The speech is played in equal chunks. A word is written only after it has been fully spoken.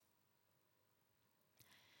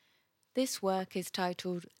This work is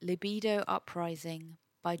titled Libido Uprising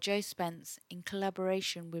by Joe Spence in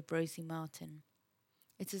collaboration with Rosie Martin.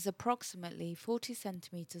 It is approximately 40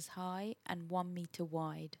 centimeters high and 1 meter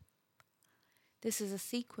wide. This is a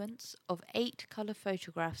sequence of 8 color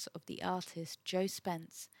photographs of the artist Joe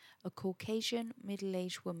Spence, a Caucasian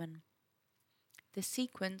middle-aged woman. The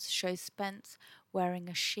sequence shows Spence wearing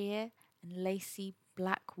a sheer and lacy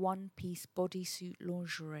black one-piece bodysuit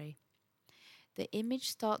lingerie. The image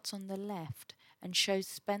starts on the left and shows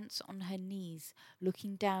Spence on her knees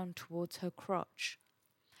looking down towards her crotch.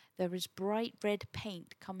 There is bright red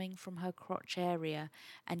paint coming from her crotch area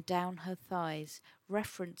and down her thighs,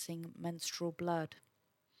 referencing menstrual blood.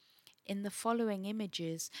 In the following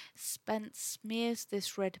images, Spence smears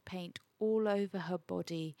this red paint all over her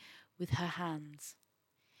body with her hands.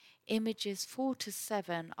 Images 4 to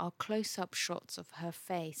 7 are close-up shots of her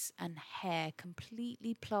face and hair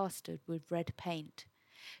completely plastered with red paint.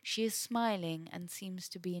 She is smiling and seems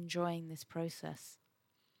to be enjoying this process.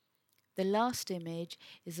 The last image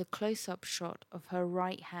is a close-up shot of her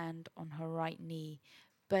right hand on her right knee.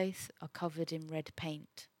 Both are covered in red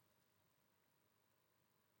paint.